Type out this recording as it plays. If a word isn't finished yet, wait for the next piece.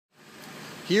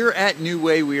Here at New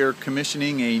Way, we are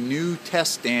commissioning a new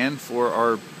test stand for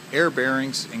our air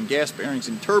bearings and gas bearings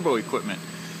and turbo equipment.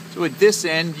 So at this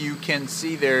end, you can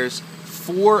see there's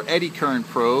 4 eddy current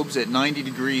probes at 90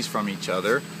 degrees from each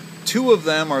other. 2 of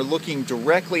them are looking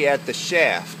directly at the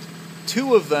shaft.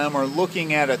 2 of them are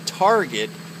looking at a target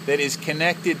that is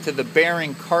connected to the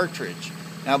bearing cartridge.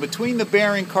 Now between the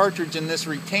bearing cartridge and this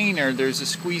retainer, there's a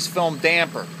squeeze film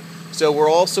damper. So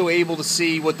we're also able to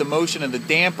see what the motion of the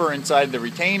damper inside the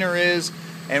retainer is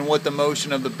and what the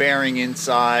motion of the bearing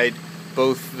inside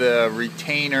both the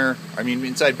retainer,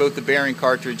 inside both the bearing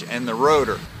cartridge and the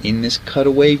rotor. In this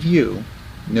cutaway view,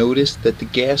 notice that the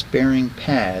gas bearing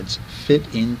pads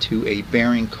fit into a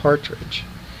bearing cartridge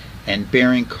and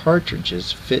bearing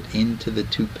cartridges fit into the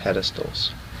 2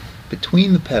 pedestals.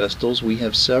 Between the pedestals we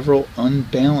have several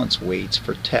unbalanced weights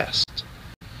for test.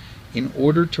 In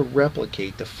order to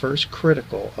replicate the first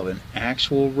critical of an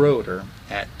actual rotor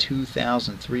at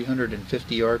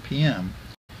 2,350 RPM,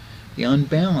 the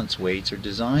unbalanced weights are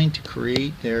designed to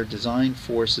create their design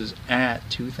forces at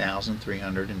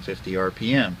 2,350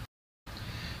 RPM.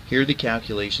 Here the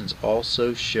calculations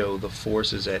also show the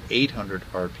forces at 800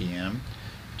 RPM,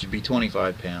 which would be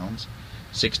 25 pounds,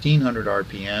 1,600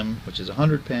 RPM, which is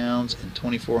 100 pounds, and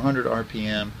 2,400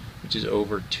 RPM, which is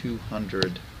over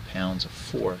 200 pounds of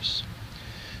force.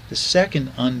 The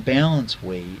second unbalanced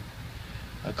weight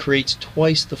creates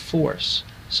twice the force.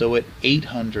 So at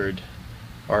 800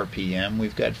 RPM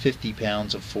we've got 50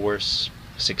 pounds of force,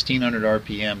 1,600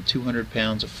 RPM 200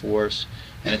 pounds of force,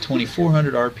 and at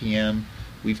 2,400 RPM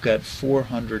we've got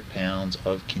 400 pounds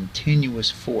of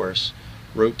continuous force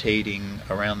rotating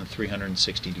around the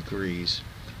 360 degrees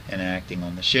and acting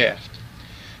on the shaft.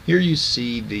 Here you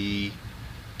see the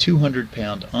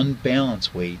 200-pound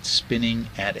unbalanced weight spinning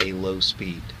at a low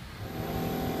speed.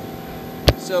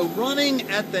 So running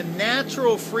at the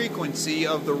natural frequency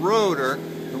of the rotor,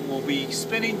 and we'll be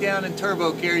spinning down in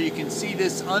turbo gear, you can see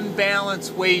this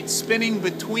unbalanced weight spinning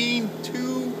between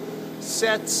 2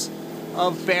 sets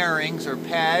of bearings or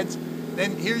pads.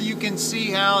 Then here you can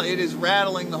see how it is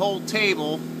rattling the whole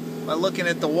table by looking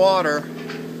at the water.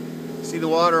 See, the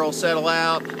water will settle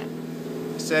out,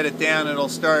 set it down, it'll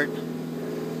start.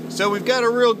 So we've got a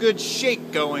real good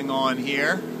shake going on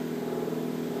here.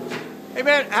 Hey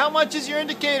man, how much is your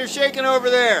indicator shaking over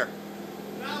there?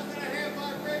 1,500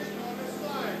 vibration on this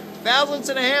side.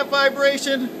 1,500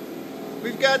 vibration.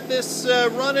 We've got this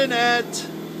running at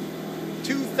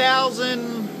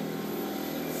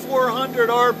 2,400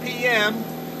 RPM.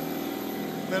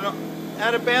 Then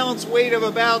at a balance weight of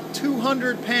about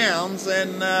 200 pounds,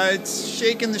 and it's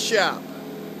shaking the shop.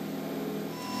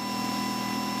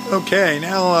 Okay,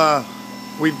 now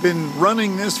we've been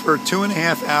running this for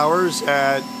 2.5 hours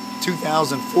at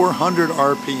 2,400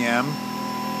 RPM.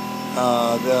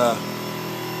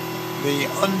 The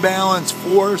unbalanced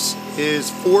force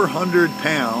is 400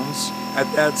 pounds at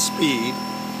that speed,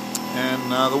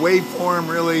 and the waveform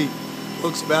really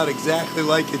looks about exactly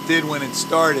like it did when it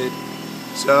started.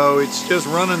 So it's just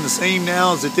running the same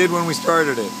now as it did when we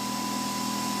started it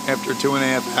after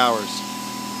 2.5 hours.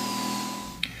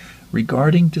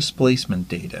 Regarding displacement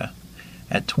data,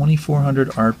 at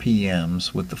 2,400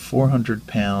 RPMs with the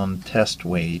 400-pound test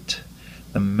weight,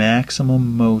 the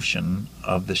maximum motion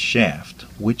of the shaft,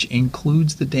 which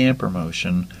includes the damper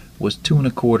motion, was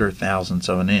 2¼ thousandths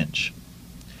of an inch.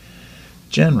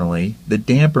 Generally, the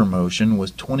damper motion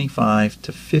was 25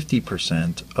 to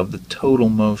 50% of the total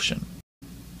motion.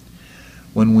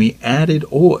 When we added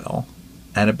oil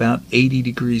at about 80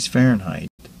 degrees Fahrenheit,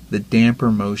 the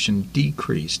damper motion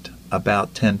decreased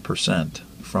about 10%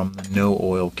 from the no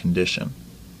oil condition.